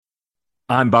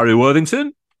I'm Barry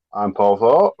Worthington. I'm Paul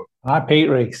Thorpe. I'm Pete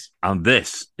Rees. And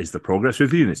this is the Progress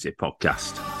with Unity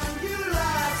podcast.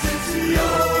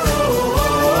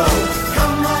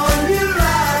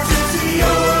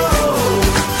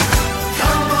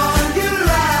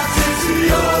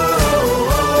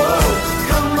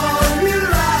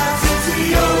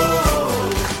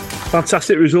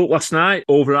 Fantastic result last night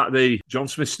over at the John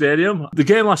Smith Stadium. The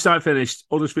game last night finished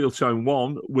Huddersfield Town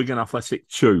 1, Wigan Athletic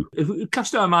 2. If we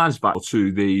cast our minds back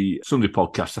to the Sunday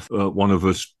podcast, one of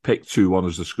us picked 2-1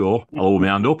 as the score. I'll hold my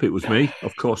hand up, it was me.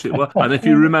 Of course it was. And if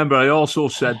you remember, I also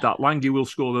said that Lange will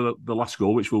score the last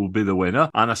goal, which will be the winner.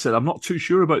 And I said, I'm not too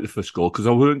sure about the first goal because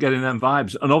I weren't getting them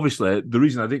vibes. And obviously, the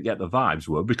reason I didn't get the vibes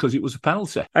were because it was a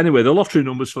penalty. Anyway, the lottery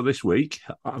numbers for this week,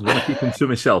 I'm going to keep them to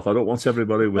myself. I don't want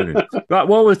everybody winning. Right,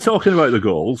 while we're talking about the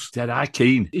goals, Dead-Eye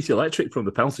Keane. He's electric from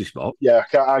the penalty spot. Yeah, I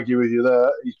can't argue with you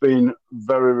there. He's been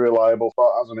very reliable,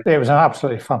 hasn't he? It was an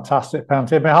absolutely fantastic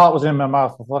penalty. My heart was in my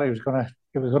mouth. I thought he was going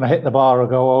to hit the bar or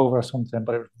go over or something,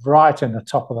 but it was right in the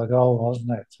top of the goal,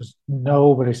 wasn't it? There's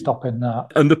nobody stopping that.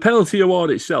 And the penalty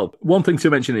award itself, one thing to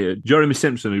mention here, Jeremy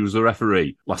Simpson, who was the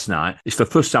referee last night, it's the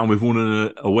first time we've won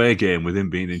an away game with him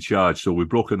being in charge, so we've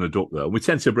broken a duck there. We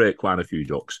tend to break quite a few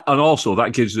ducks. And also,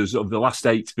 that gives us, of the last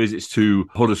 8 visits to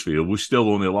Huddersfield, we've still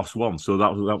only lost 1, so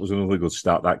that was another good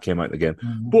start that came out of the game.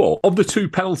 Mm-hmm. But of the 2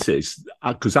 penalties,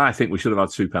 because I think we should have had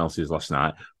 2 penalties last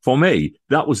night, for me,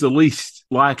 that was the least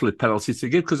likely penalty to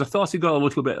give because I thought he got a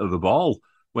little bit of the ball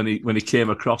when he came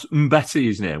across. Mbete,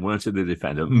 his name, weren't it, the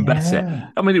defender? Mbete. Yeah.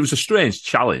 I mean, it was a strange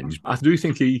challenge. I do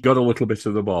think he got a little bit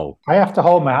of the ball. I have to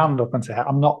hold my hand up and say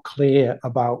I'm not clear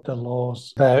about the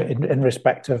laws there in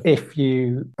respect of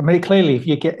clearly if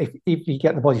you get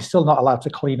the ball, you're still not allowed to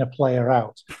clean a player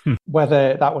out.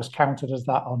 Whether that was counted as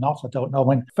that or not, I don't know.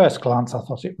 When first glance, I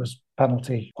thought it was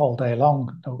penalty all day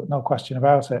long, no question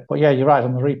about it. But yeah, you're right,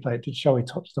 on the replay it did show he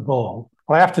touched the ball.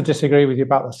 Well, I have to disagree with you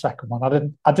about the second one.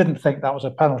 I didn't think that was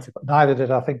a penalty, but neither did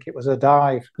I think it was a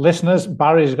dive. Listeners,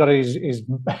 Barry's got his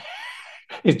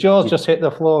jaws just hit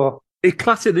the floor. It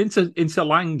clattered into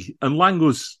Lang, and Lang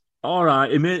was all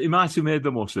right. He might have made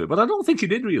the most of it, but I don't think he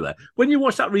did really. When you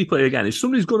watch that replay again, if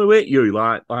somebody's going to hit you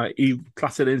like he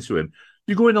clattered into him,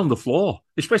 you're going on the floor,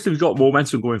 especially if you've got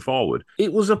momentum going forward.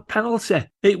 It was a penalty. Whether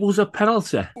it was a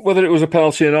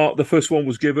penalty or not, the first one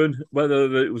was given.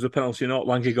 Whether it was a penalty or not,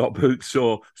 Lange got booked.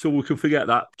 So we can forget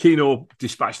that. Keano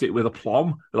dispatched it with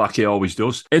aplomb, like he always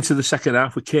does. Into the second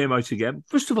half, we came out again.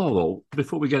 First of all, though,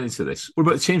 before we get into this, what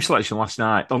about the team selection last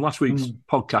night? On last week's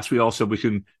podcast, we all said we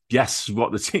can guess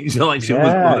what the team selection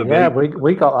was going to be. Yeah,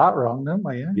 we got that wrong, didn't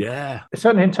we? Yeah.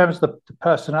 Certainly in terms of the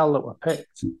personnel that were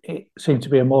picked, it seemed to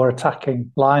be a more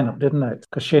attacking lineup, didn't it?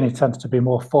 Because Shinnie tends to be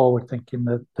more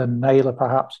forward-thinking than Naylor,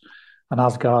 perhaps, and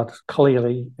Asgard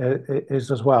clearly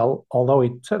is as well, although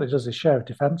he certainly does his share of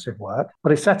defensive work.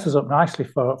 But it sets us up nicely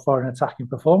for an attacking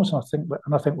performance, and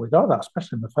I think we got that,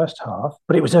 especially in the first half.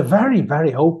 But it was a very,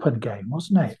 very open game,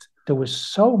 wasn't it? There was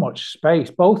so much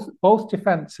space, both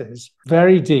defences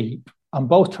very deep, and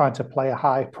both trying to play a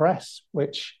high press,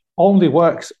 which only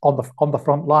works on the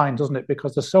front line, doesn't it?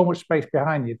 Because there's so much space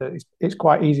behind you that it's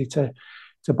quite easy to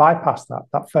bypass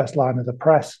that first line of the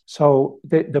press. So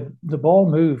the ball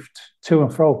moved to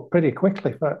and fro pretty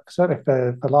quickly, certainly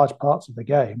for large parts of the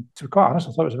game. To be quite honest,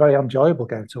 I thought it was a very enjoyable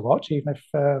game to watch, even if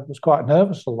I was quite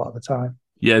nervous a lot of the time.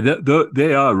 Yeah,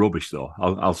 they are rubbish, though.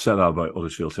 I'll say that about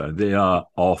Huddersfield Town. They are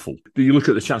awful. You look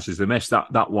at the chances they missed.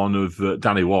 That one of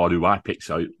Danny Ward, who I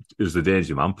picked out as the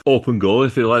danger man, open goal.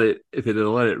 If he'd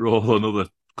let it roll another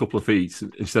couple of feet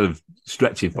instead of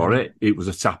stretching for it, it was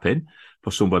a tap in for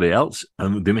somebody else,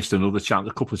 and they missed a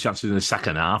couple of chances in the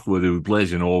second half where they were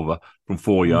blazing over from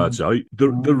 4 yards out. They're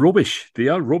rubbish. They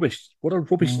are rubbish. What a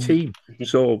rubbish team.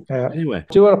 So anyway,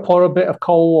 do you want to pour a bit of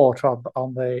cold water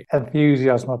on the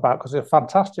enthusiasm about, because it's a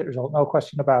fantastic result, no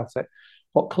question about it.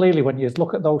 But clearly, when you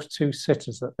look at those 2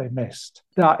 sitters that they missed,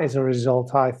 that is a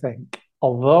result, I think.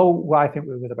 Although I think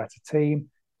we were the better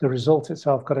team, the result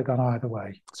itself could have gone either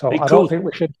way. So I don't think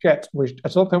we should get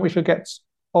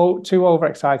too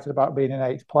overexcited about being in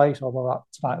 8th place, although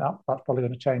that's probably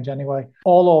going to change anyway.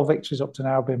 All our victories up to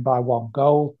now have been by 1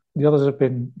 goal. The others have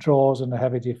been draws and a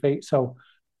heavy defeat. So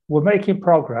we're making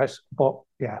progress, but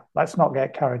yeah, let's not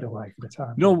get carried away for the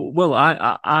time. No, well,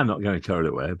 I'm not getting carried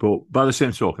away, but by the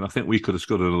same token, I think we could have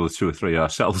scored another 2 or 3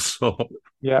 ourselves. So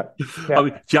yeah. I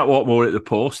mean, Jack Watmore at the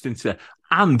post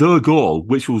and their goal,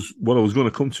 which was what I was going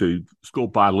to come to,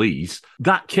 scored by Lees,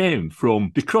 that came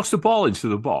from, they crossed the ball into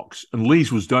the box and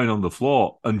Lees was down on the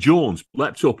floor and Jones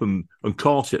leapt up and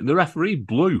caught it, and the referee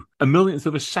blew a millionth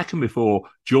of a second before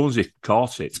Jonesy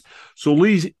caught it. So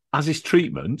Lees has his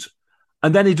treatment,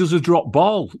 And then he does a drop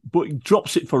ball, but he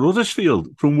drops it for Huddersfield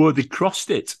from where they crossed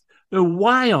it. Now,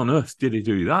 why on earth did he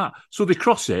do that? So they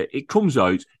cross it comes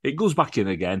out, it goes back in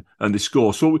again, and they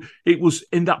score. So it was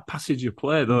in that passage of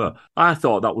play there. I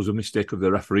thought that was a mistake of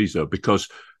the referees there, because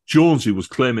Jonesy was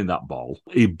claiming that ball.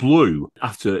 He blew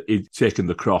after he'd taken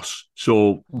the cross.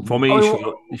 So for me,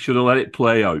 he should have let it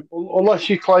play out. Unless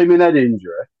you're claiming head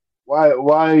injury, why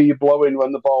are you blowing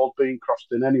when the ball's being crossed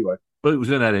in anyway? But it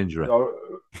was an head injury.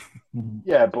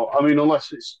 Yeah, but I mean,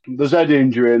 unless there's head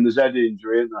injury and there's head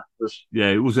injury, isn't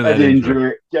there? It was an head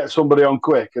injury. Get somebody on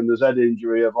quick, and there's head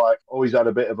injury of he's had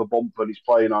a bit of a bump and he's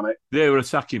playing on it. They were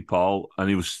attacking Paul, and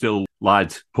he was still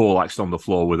poleaxed on the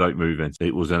floor without moving.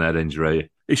 It was an head injury.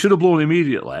 He should have blown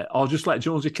immediately, or just let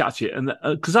Jonesy catch it, and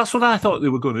because that's what I thought they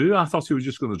were going to do. I thought he was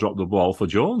just going to drop the ball for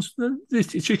Jones. He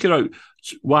took it out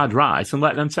wide right and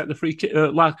let them take the free kick,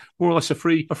 more or less a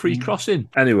free crossing.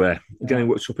 Anyway, getting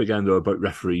worked up again though about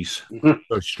referees.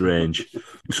 So strange.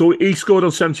 So he scored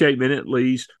on 78 minutes.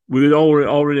 Lees. We had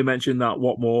already mentioned that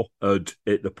Watmore had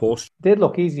hit the post. It did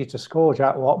look easy to score,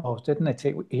 Jack Watmore, didn't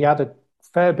it? He had a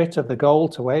fair bit of the goal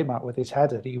to aim at with his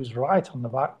header. He was right on the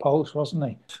back post, wasn't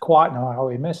he? Quite know how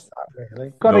he missed that,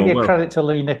 really. Got to give credit to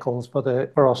Lee Nichols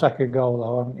for our second goal,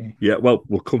 though, haven't you? Yeah, well,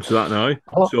 we'll come to that now.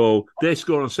 So they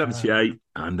score on 78,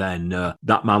 and then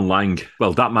that man Lang,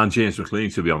 that man James McLean,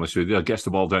 to be honest with you, gets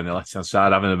the ball down the left-hand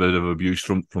side, having a bit of abuse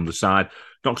from the side,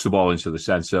 knocks the ball into the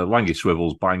centre. Langy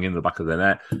swivels, bang in the back of the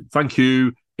net. Thank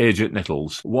you, Agent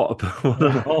Nichols. What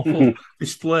an awful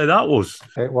display that was.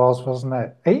 It was, wasn't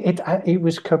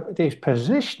it? His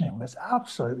positioning was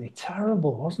absolutely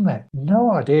terrible, wasn't it?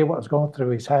 No idea what was going through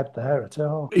his head there at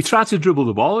all. He tried to dribble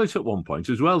the ball out at one point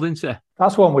as well, didn't he?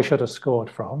 That's one we should have scored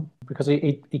from, because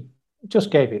he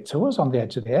just gave it to us on the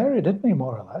edge of the area, didn't he,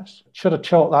 more or less? Should have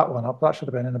chalked that one up. That should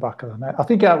have been in the back of the net. I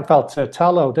think it fell to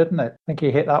Tello, didn't it? I think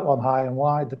he hit that one high and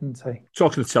wide, didn't he?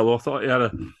 Talking to Tello, I thought he had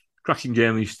a cracking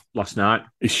game last night.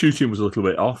 His shooting was a little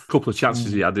bit off. A couple of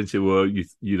chances he had, didn't he, where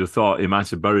you'd have thought he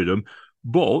might have buried them.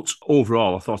 But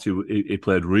overall, I thought he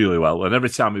played really well. And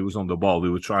every time he was on the ball, they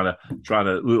were trying to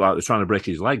look like they were trying to break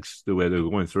his legs the way they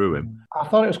were going through him. I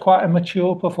thought it was quite a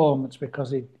mature performance, because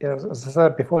he, as I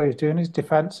said before, he was doing his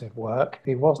defensive work.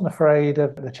 He wasn't afraid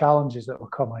of the challenges that were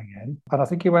coming in. And I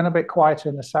think he went a bit quieter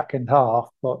in the second half,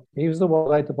 but he was the one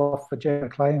who laid the ball for Jay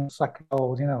McLean's second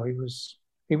goal. You know, he was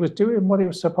doing what he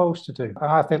was supposed to do.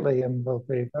 I think Liam will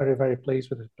be very, very pleased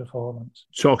with his performance.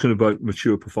 Talking about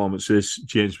mature performances,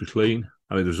 James McLean,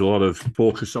 I mean, there's a lot of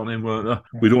focus on him, weren't there?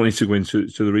 Yeah. We don't need to go into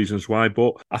the reasons why,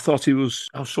 but I thought I was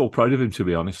so proud of him, to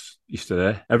be honest,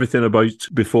 yesterday. Everything about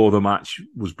before the match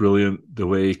was brilliant, the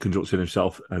way he conducted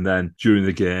himself, and then during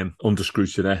the game, under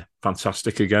scrutiny,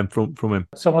 fantastic again from him.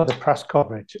 Some of the press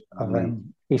coverage of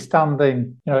him, he's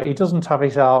standing, he doesn't have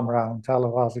his arm around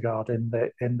Tello Asgard in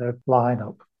the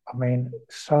lineup. I mean,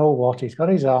 so what? He's got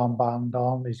his armband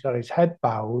on, he's got his head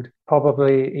bowed.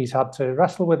 Probably he's had to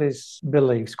wrestle with his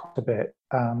beliefs quite a bit.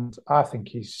 And I think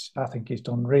he's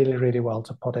done really, really well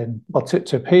to put in,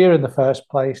 to appear in the first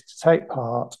place, to take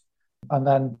part, and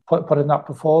then put in that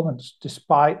performance,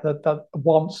 despite that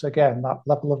once again, that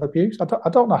level of abuse. I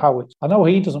don't know how I know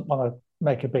he doesn't want to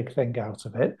make a big thing out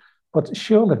of it, but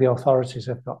surely the authorities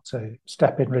have got to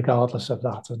step in regardless of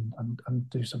that and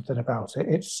do something about it.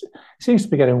 It seems to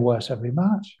be getting worse every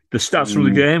match. The stats from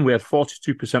the game, we had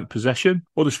 42% possession.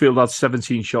 Huddersfield had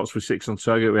 17 shots with 6 on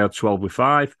target. We had 12 with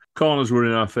 5. Corners were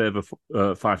in our favour,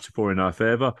 5-4 in our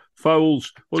favour.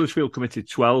 Fouls, Huddersfield committed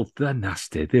 12. They're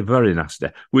nasty. They're very nasty.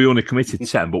 We only committed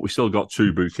 10, but we still got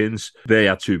 2 bookings. They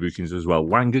had 2 bookings as well.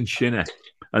 Lang and Shinnie.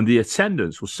 And the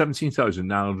attendance was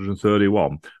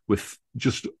 17,931, with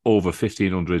just over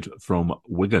 1,500 from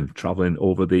Wigan travelling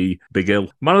over the Big Hill.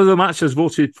 Man of the match is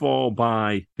voted for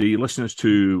by the listeners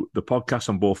to the podcast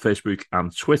on both Facebook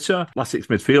and Twitter. Last six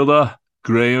midfielder,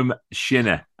 Graham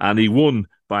Shinnie. And he won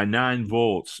by 9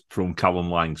 votes from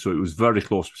Callum Lang. So it was very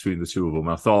close between the two of them.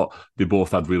 I thought they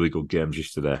both had really good games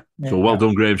yesterday. Yeah, so well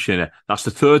done, Graham Shinnie. That's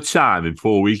the 3rd time in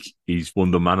 4 weeks he's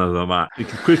won the man of the match. He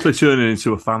could quickly turn it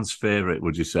into a fan's favourite,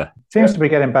 would you say? Seems to be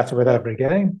getting better with every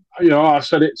game. I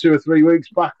said it 2 or 3 weeks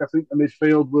back. I think the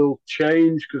midfield will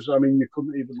change because, you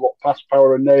couldn't even look past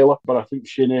Power and Naylor. But I think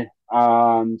Shinnie,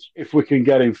 and if we can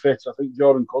get him fit, I think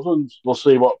Jordan Cousins, we'll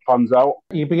see what pans out.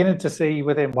 You're beginning to see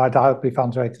with him why Derby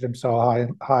fans rated him so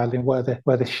highly, where the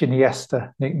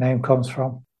Shinniesta nickname comes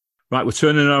from. Right, we're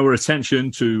turning our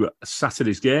attention to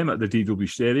Saturday's game at the DW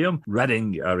Stadium.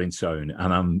 Reading are in town,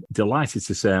 and I'm delighted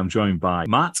to say I'm joined by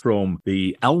Matt from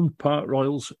the Elm Park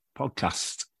Royals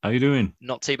podcast. How are you doing?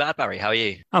 Not too bad, Barry. How are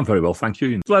you? I'm very well, thank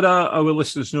you. Let our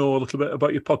listeners know a little bit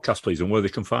about your podcast, please, and where they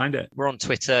can find it. We're on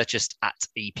Twitter, just at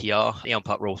EPR, Eon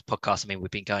Park Rules podcast. I mean, we've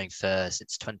been going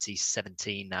since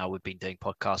 2017 now. We've been doing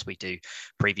podcasts. We do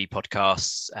preview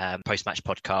podcasts, post-match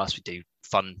podcasts. We do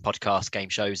fun podcasts, game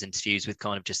shows, interviews with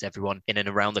kind of just everyone in and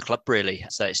around the club, really.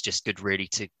 So it's just good, really,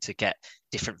 to get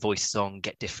different voices on,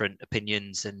 get different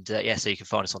opinions. And so you can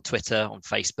find us on Twitter, on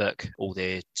Facebook, all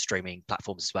the streaming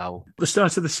platforms as well. The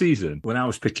start of the season, when I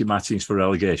was picking my teams for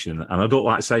relegation, and I don't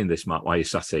like saying this, Matt, while you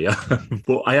sat here,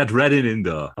 but I had Reading in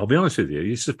there. I'll be honest with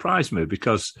you surprised me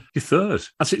because you're third.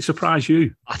 Has it surprised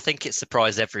you? I think it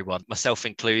surprised everyone, myself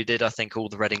included. I think all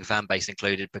the Reading fan base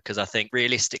included, because I think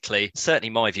realistically, certainly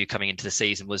my view coming into the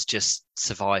season was just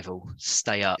survival,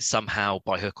 stay up. Somehow,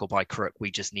 by hook or by crook,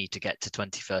 we just need to get to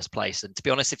 21st place. And to be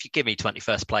honest, if you give me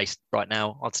 21st place right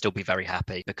now, I'd still be very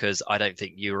happy, because I don't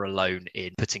think you're alone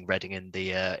in putting Reading in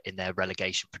their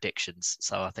relegation predictions.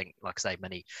 So I think, like I say,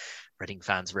 many Reading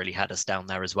fans really had us down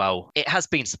there as well. It has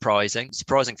been surprising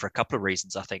for a couple of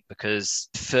reasons, I think, because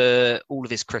for all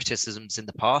of his criticisms in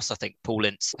the past, I think Paul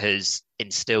Ince has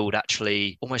instilled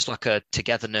actually almost like a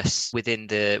togetherness within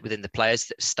the players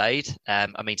that stayed. I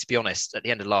mean, to be honest, at the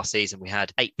end of last season, we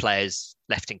had 8 players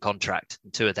left in contract,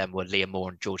 and 2 of them were Liam Moore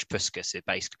and George Puskas, who were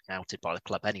basically outed by the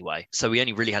club anyway. So we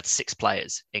only really had 6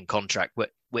 players in contract,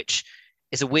 which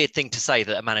is a weird thing to say,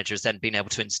 that a manager has then been able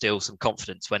to instill some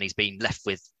confidence when he's been left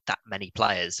with that many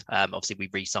players. Obviously, we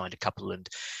re-signed a couple, and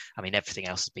I mean, everything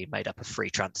else has been made up of free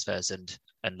transfers and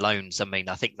loans. I mean,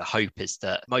 I think the hope is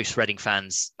that most Reading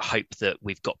fans hope that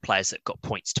we've got players that got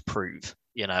points to prove,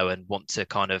 and want to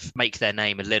kind of make their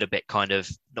name a little bit, kind of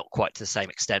not quite to the same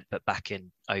extent, but back in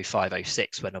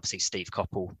 05-06, when obviously Steve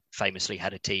Coppell famously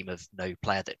had a team of no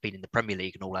player that had been in the Premier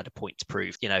League and all had a point to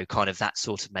prove, kind of that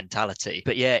sort of mentality.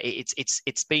 But yeah,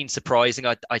 it's been surprising.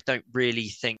 I don't really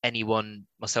think anyone,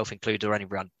 myself included, or any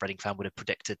Reading fan would have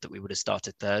predicted that we would have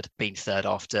started third, been third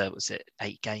after, was it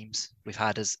 8 games we've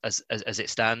had as it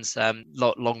stands.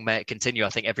 Long may it continue. I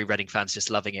think every Reading fan's just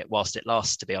loving it whilst it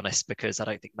lasts, to be honest, because I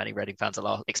don't think many Reading fans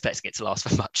are expecting it to last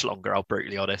for much longer, I'll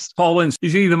brutally honest. Paul Ince,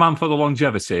 is he the man for the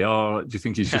longevity, or do you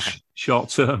think he's just short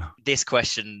term? This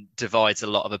question divides a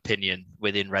lot of opinion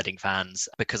within Reading fans,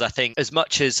 because I think, as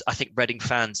much as I think Reading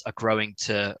fans are growing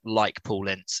to like Paul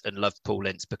Ince and love Paul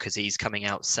Ince because he's coming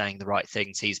out saying the right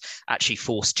things, he's actually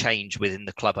forced change within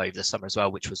the club over the summer as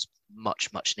well, which was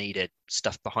much needed.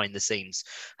 Stuff behind the scenes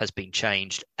has been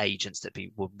changed. Agents that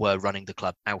were running the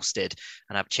club ousted,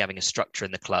 and actually having a structure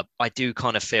in the club. I do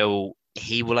kind of feel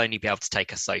he will only be able to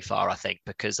take us so far, I think,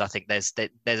 because I think there's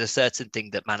a certain thing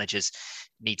that managers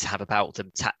need to have about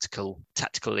them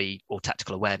tactically or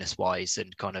tactical awareness wise,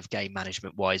 and kind of game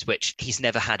management wise, which he's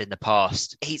never had in the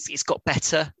past. He's got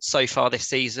better so far this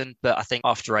season, but I think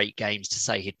after 8 games to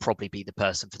say he'd probably be the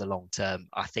person for the long term,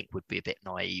 I think would be a bit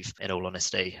naive, in all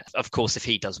honesty. Of course, if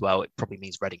he does well, it probably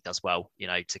means Reading does well,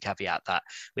 to caveat that,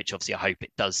 which obviously I hope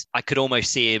it does. I could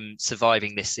almost see him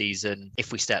surviving this season,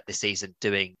 if we start this season,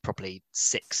 doing probably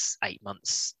 6-8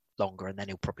 months longer, and then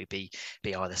he'll probably be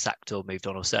either sacked or moved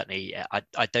on, or certainly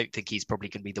I don't think he's probably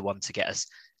going to be the one to get us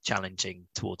challenging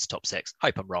towards top 6.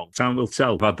 Hope I'm wrong. Time will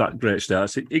tell. I've had that great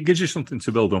start. It gives you something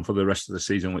to build on for the rest of the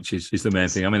season, which is the main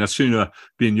thing. I mean, I'd sooner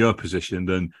be in your position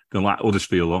than like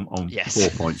Huddersfield on yes. 4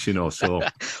 points, so.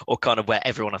 Or kind of where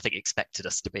everyone, I think, expected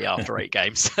us to be after 8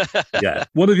 games. Yeah.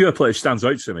 One of your players stands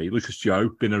out to me, Lucas Joe,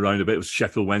 been around a bit. It was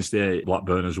Sheffield Wednesday,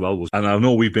 Blackburn as well. And I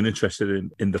know we've been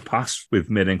interested in the past.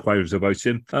 We've made inquiries about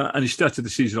him. And he started the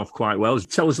season off quite well.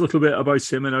 Tell us a little bit about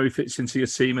him and how he fits into your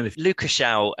team. And Lucas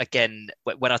Joe, again,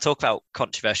 when I talk about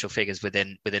controversial figures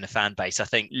within a fan base, I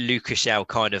think Lucas Joe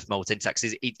kind of molds into that,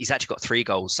 because he's actually got 3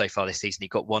 goals so far this season. He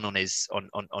got 1 on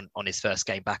his first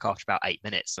game back after about 8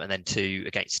 minutes, and then 2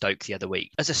 against Stoke the other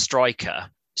week. As a striker,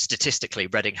 statistically,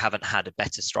 Reading haven't had a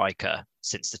better striker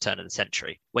since the turn of the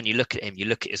century. When you look at him, you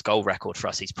look at his goal record for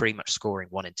us, he's pretty much scoring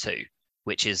 1 and 2,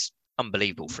 which is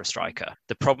unbelievable for a striker.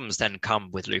 The problems then come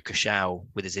with Lucas Joe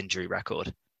with his injury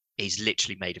record. He's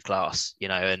literally made of glass,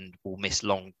 and will miss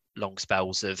long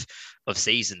spells of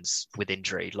seasons with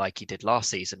injury, like he did last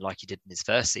season, like he did in his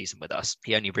first season with us.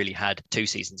 He only really had 2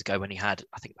 seasons ago when he had,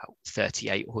 I think, about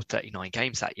 38 or 39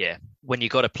 games that year. When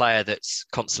you've got a player that's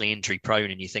constantly injury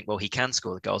prone and you think, well, he can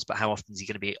score the goals, but how often is he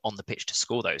going to be on the pitch to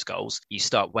score those goals? You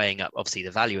start weighing up, obviously,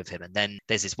 the value of him. And then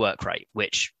there's his work rate,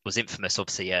 which was infamous,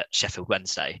 obviously, at Sheffield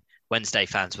Wednesday, Wednesday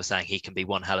fans were saying he can be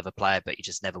one hell of a player, but he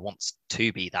just never wants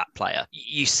to be that player.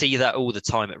 You see that all the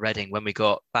time at Reading. When we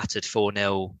got battered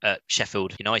 4-0 at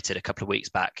Sheffield United a couple of weeks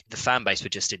back, the fan base were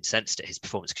just incensed at his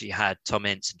performance because you had Tom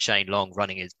Ince and Shane Long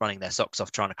running their socks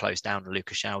off trying to close down, and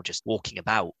Lucas Shaw just walking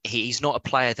about. He's not a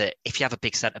player that, if you have a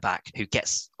big centre-back who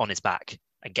gets on his back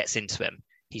and gets into him,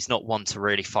 he's not one to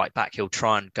really fight back. He'll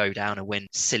try and go down and win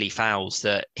silly fouls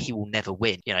that he will never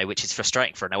win, which is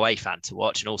frustrating for an away fan to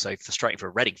watch, and also frustrating for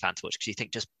a Reading fan to watch, because you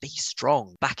think, just be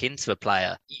strong, back into a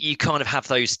player. You kind of have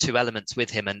those two elements with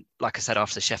him. And like I said,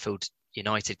 after the Sheffield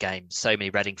United game, so many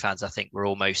Reading fans, I think, were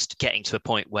almost getting to a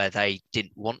point where they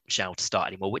didn't want Zhao to start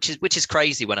anymore, which is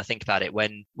crazy when I think about it,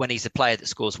 when he's a player that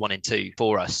scores 1 and 2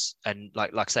 for us. And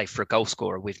like I say, for a goal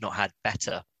scorer, we've not had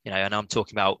better, and I'm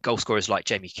talking about goal scorers like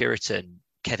Jamie Curitan,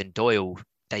 Kevin Doyle,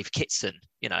 Dave Kitson,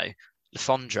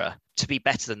 Lafondra. To be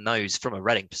better than those from a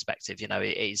Reading perspective,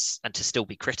 it is, and to still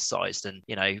be criticised, and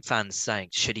fans saying,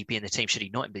 should he be in the team, should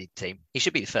he not be in the team? He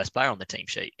should be the first player on the team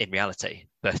sheet in reality,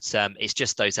 but it's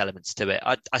just those elements to it.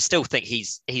 I still think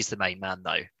he's the main man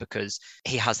though, because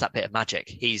he has that bit of magic.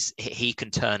 He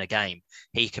can turn a game.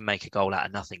 He can make a goal out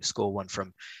of nothing, score one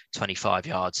from 25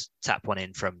 yards, tap one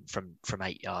in from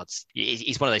 8 yards.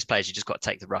 He's one of those players you just got to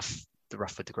take the rough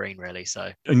with the green, really.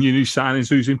 So, and your new signings,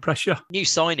 who's in pressure? New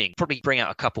signing, probably bring out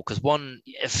a couple, because one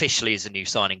officially is a new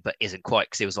signing but isn't quite,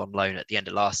 because he was on loan at the end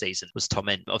of last season, was Tom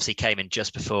Ince. Obviously came in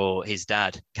just before his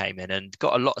dad came in, and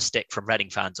got a lot of stick from Reading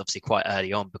fans obviously quite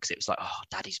early on, because it was like, oh,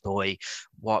 daddy's boy,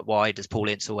 why does Paul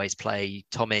Ince always play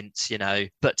Tom Ince?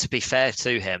 But to be fair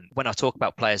to him, when I talk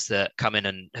about players that come in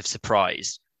and have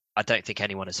surprised, I don't think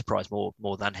anyone is surprised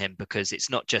more than him, because it's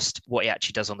not just what he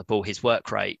actually does on the ball, his work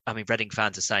rate. I mean, Reading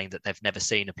fans are saying that they've never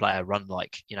seen a player run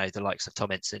like, the likes of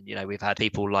Tom Ince. And, we've had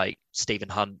people like Stephen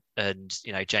Hunt and,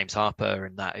 James Harper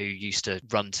and that, who used to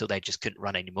run till they just couldn't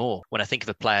run anymore. When I think of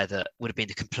a player that would have been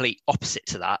the complete opposite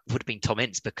to that, would have been Tom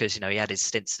Ince, because, he had his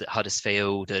stints at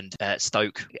Huddersfield and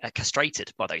Stoke castrated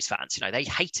by those fans. They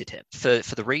hated him for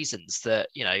the reasons that,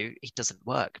 he doesn't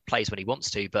work, plays when he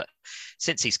wants to. But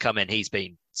since he's come in, he's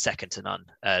been second to none,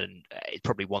 and it's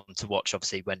probably one to watch,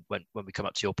 obviously, when we come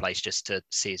up to your place, just to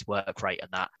see his work rate and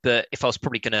that. But if I was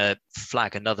probably going to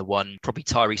flag another one, probably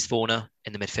Tyrese Forner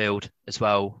in the midfield as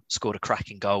well. Scored a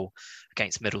cracking goal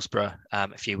against Middlesbrough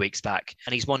a few weeks back,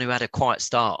 and he's one who had a quiet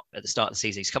start at the start of the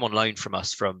season. He's come on loan from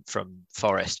us from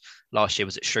Forest. Last year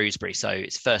was at Shrewsbury, so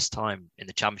it's first time in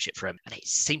the Championship for him, and it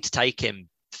seemed to take him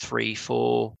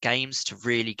 3-4 games to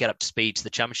really get up to speed to the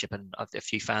Championship. And a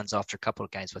few fans after a couple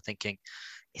of games were thinking,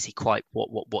 is he quite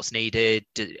what's needed?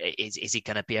 Is he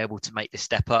going to be able to make this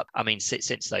step up? I mean,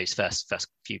 since those first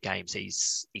few games,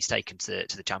 he's taken to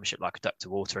the Championship like a duck to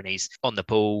water, and he's on the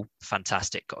ball,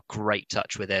 fantastic, got a great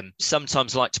touch with him.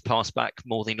 Sometimes like to pass back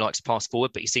more than he likes to pass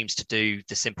forward, but he seems to do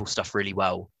the simple stuff really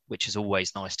well, which is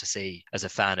always nice to see as a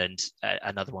fan. And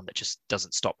another one that just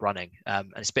doesn't stop running. And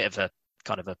it's a bit of a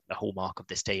kind of a hallmark of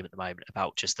this team at the moment,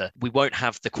 about just we won't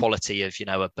have the quality of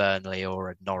a Burnley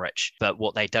or a Norwich, but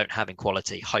what they don't have in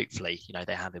quality, hopefully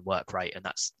they have in work rate, and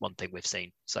that's one thing we've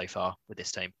seen so far with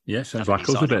this team. Yeah, sounds like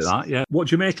us a bit, that. Yeah, what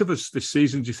do you make of us this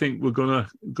season? Do you think we're gonna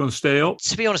stay up?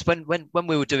 To be honest, when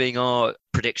we were doing our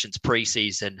predictions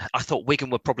pre-season, I thought Wigan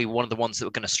were probably one of the ones that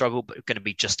were going to struggle, but going to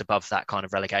be just above that kind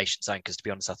of relegation zone, because to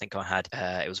be honest, I think I had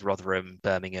it was Rotherham,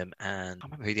 Birmingham, and I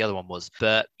don't remember who the other one was,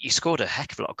 but you scored a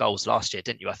heck of a lot of goals last year,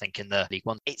 didn't you? I think in the League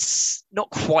One. It's not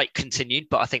quite continued,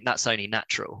 but I think that's only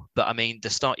natural. But I mean, the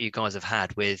start you guys have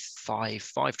had with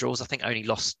five draws, I think only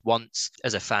lost once.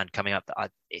 As a fan coming up,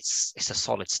 it's a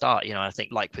solid start. I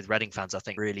think, like with Reading fans, I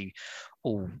think really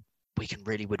all Wigan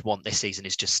really would want this season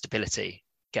is just stability.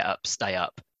 Get up, stay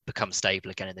up, become stable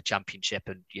again in the Championship,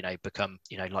 and become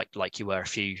like you were a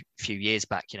few years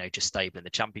back, just stable in the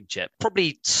Championship.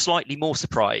 Probably slightly more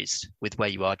surprised with where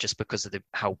you are, just because of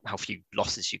how few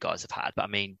losses you guys have had. But I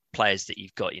mean, players that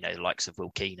you've got, the likes of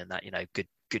Will Keane and that, good.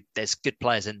 There's good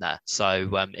players in there, so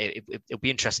it'll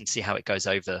be interesting to see how it goes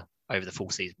over the full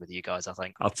season with you guys, I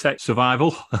think. I'll take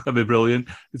survival. That'd be brilliant.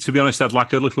 To be honest, I'd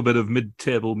like a little bit of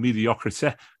mid-table mediocrity,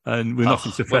 and we're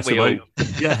nothing to fret about.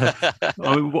 Yeah.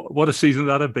 I mean, what a season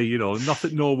that'd be,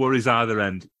 nothing, no worries either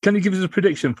end. Can you give us a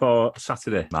prediction for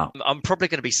Saturday, Matt? I'm probably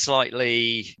going to be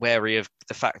slightly wary of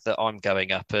the fact that I'm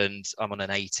going up and I'm on an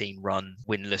 18-run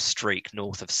winless streak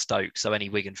north of Stoke. So any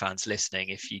Wigan fans listening,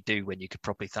 if you do win, you could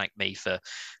probably thank me for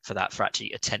that, for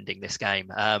actually attending this game.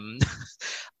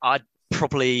 I'd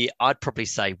I'd probably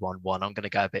say 1-1. I'm going to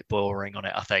go a bit boring on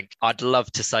it, I think. I'd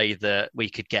love to say that we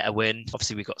could get a win.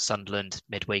 Obviously, we've got Sunderland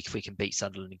midweek. If we can beat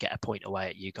Sunderland and get a point away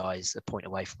at you guys, a point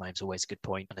away from home is always a good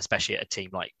point. And especially at a team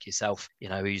like yourself,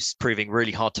 who's proving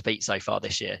really hard to beat so far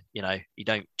this year. You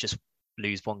don't just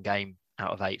lose one game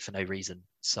out of 8 for no reason.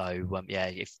 So,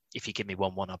 if you give me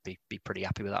 1-1, I'd be pretty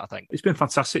happy with that, I think. It's been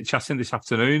fantastic chatting this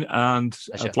afternoon, and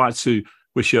I'd like to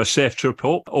wish you a safe trip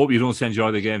up. Hope you don't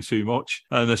enjoy the game too much,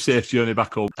 and a safe journey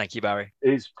back home. Thank you, Barry.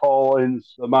 Is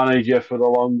Paulins the manager for the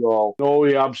long haul? No,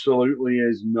 he absolutely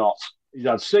is not. He's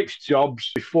had 6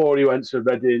 jobs before he went to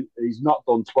Reading. He's not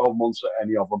done 12 months at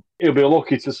any of them. He'll be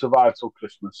lucky to survive till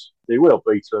Christmas. They will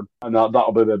beat him, and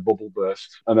that'll be their bubble burst.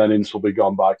 And then Ince will be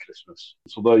gone by Christmas.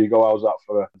 So there you go. How's that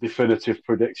for a definitive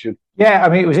prediction? Yeah, I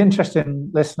mean, it was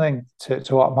interesting listening to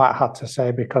what Matt had to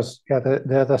say, because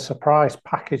they're the surprise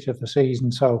package of the season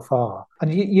so far.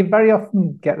 And you very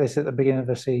often get this at the beginning of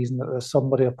the season, that there's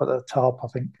somebody up at the top. I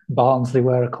think Barnsley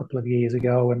were a couple of years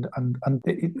ago, and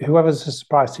whoever's a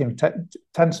surprise team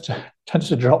tends to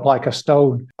drop like a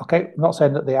stone. Okay, I'm not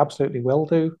saying that they absolutely will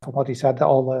do. From what he said, that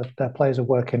all their players are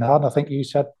working hard. I think you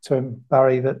said to him,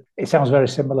 Barry, that it sounds very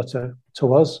similar to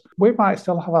us. We might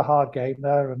still have a hard game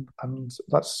there, and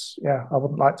that's, I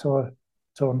wouldn't like to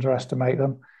underestimate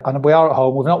them. And we are at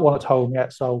home. We've not won at home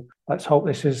yet, so let's hope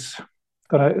this is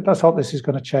going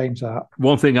to change that.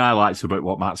 One thing I liked about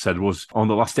what Matt said was, on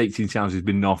the last 18 times he's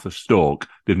been north of Stoke,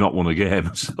 they've not won a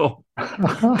game. So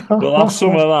we'll have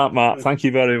some of that, Matt. Thank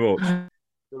you very much.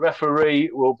 The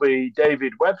referee will be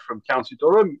David Webb from County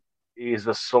Durham. He is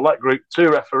a Select Group 2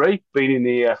 referee, been in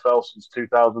the EFL since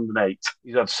 2008.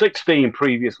 He's had 16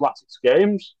 previous Latics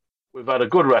games. We've had a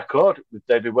good record with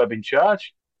David Webb in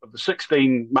charge. Of the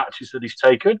 16 matches that he's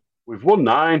taken, we've won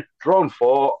 9, drawn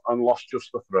 4, and lost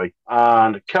just the 3.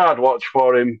 And card watch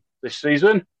for him this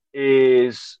season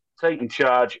is taking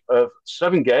charge of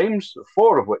 7 games,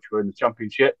 4 of which were in the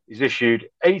Championship. He's issued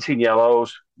 18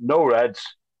 yellows, no reds,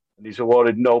 and he's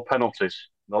awarded no penalties.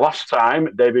 The last time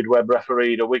David Webb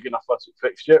refereed a Wigan Athletic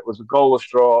fixture was a goalless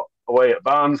draw away at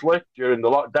Barnsley during the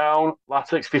lockdown.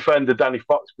 Latics defender Danny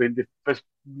Fox being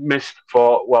missed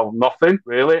for, nothing,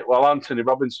 really, while Anthony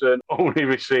Robinson only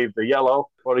received the yellow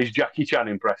for his Jackie Chan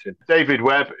impression. David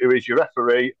Webb, who is your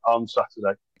referee on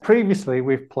Saturday. Previously,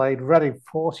 we've played Reading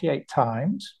 48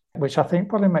 times, which I think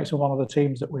probably makes them one of the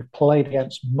teams that we've played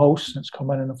against most since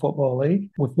coming in the Football League.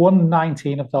 We've won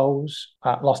 19 of those,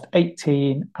 lost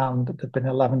 18, and there've been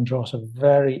 11 draws, so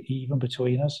very even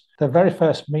between us. The very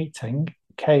first meeting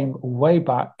came way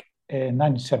back in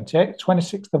 1978,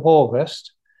 26th of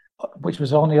August, which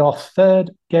was only our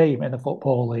 3rd game in the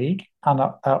Football League, and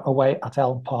away at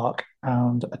Elm Park,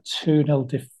 and a 2-0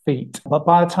 defeat. But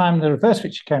by the time the reverse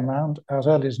fixture came round, as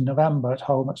early as November at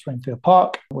home at Springfield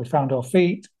Park, we found our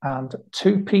feet, and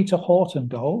 2 Peter Horton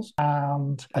goals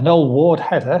and an Noel Ward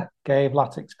header gave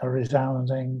Latics a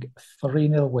resounding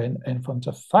 3-0 win in front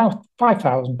of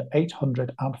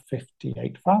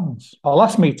 5,858 fans. Our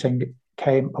last meeting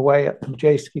came away at the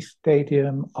Majeski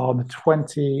Stadium on the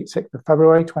 26th of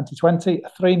February 2020, a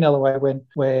 3-0 away win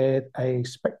with a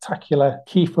spectacular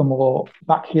Kiefer Moore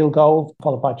backheel goal,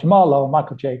 followed by Jamal Lowe and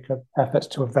Michael Jacob efforts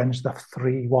to avenge the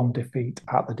 3-1 defeat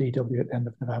at the DW at the end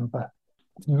of November.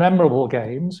 Memorable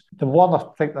games. The one I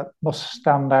think that must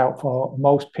stand out for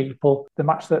most people, the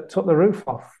match that took the roof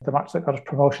off, the match that got us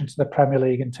promotion to the Premier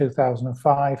League in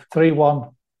 2005,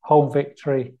 3-1 home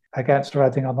victory against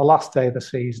Reading on the last day of the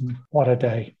season. What a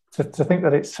day. To think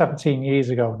that it's 17 years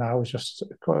ago now is just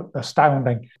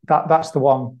astounding. That's the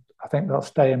one I think that'll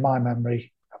stay in my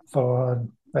memory for,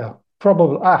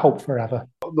 probably, I hope, forever.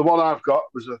 The one I've got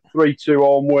was a 3-2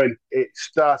 home win. It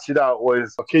started out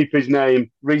with, I'll keep his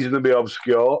name reasonably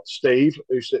obscure, Steve,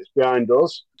 who sits behind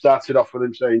us. Started off with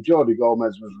him saying Jordi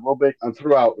Gomez was rubbish, and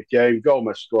throughout the game,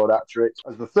 Gomez scored hat-tricks.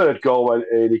 As the 3rd goal went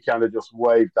in, he kind of just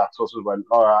waved at us and went,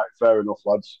 all right, fair enough,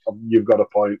 lads, you've got a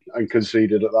point, and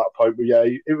conceded at that point. But yeah,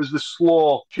 it was the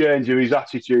slow change of his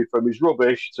attitude from his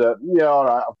rubbish to, yeah, all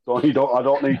right, I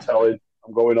don't need telling,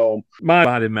 I'm going home. My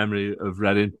bad in memory of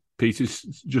Reading, Peter's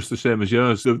just the same as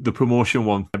yours. The promotion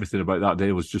one, everything about that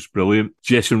day was just brilliant.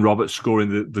 Jason Roberts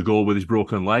scoring the goal with his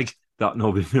broken leg that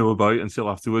nobody knew about until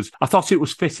afterwards. I thought it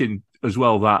was fitting as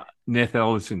well that Nathan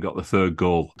Ellison got the 3rd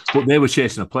goal. But they were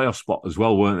chasing a playoff spot as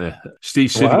well, weren't they?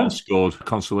 Steve Sidwell scored a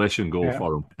consolation goal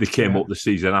for them. They came up the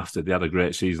season after. They had a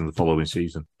great season the following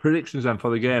season. Predictions then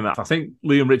for the game. I think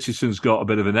Liam Richardson's got a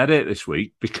bit of an headache this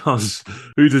week, because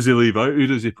who does he leave out? Who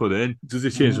does he put in? Does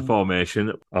he change the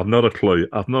formation? I've not a clue.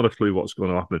 What's going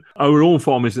to happen. Our own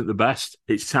form isn't the best.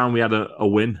 It's time we had a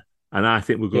win, and I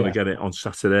think we're going to get it on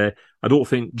Saturday. I don't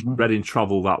think Reading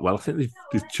travel that well. I think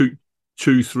they've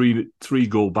three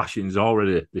goal bashings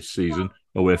already this season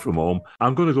away from home.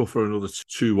 I'm going to go for another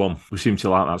 2-1. We seem to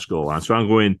like that scoreline. So I'm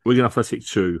going Wigan Athletic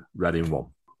 2, Reading 1.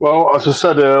 Well, as I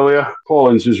said earlier,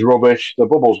 Collins is rubbish. The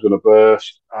bubble's going to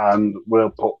burst, and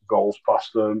we'll put goals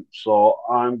past them. So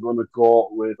I'm going to go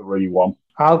with 3-1.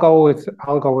 I'll go with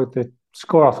the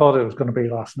score I thought it was going to be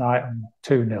last night, and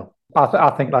 2-0. I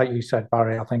think, like you said,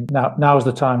 Barry, I think now's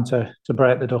the time to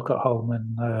break the duck at home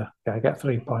and get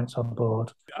 3 points on the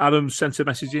board. Adam sent a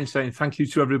message in saying thank you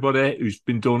to everybody who's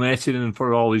been donating and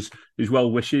for all his well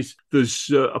wishes.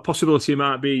 There's a possibility he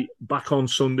might be back on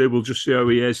Sunday. We'll just see how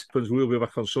he is. We'll be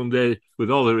back on Sunday with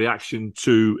all the reaction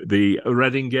to the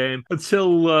Reading game.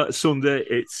 Until Sunday,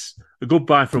 it's a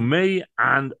goodbye from me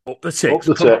and up the ticks.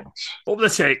 Up the ticks. Up the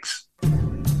ticks.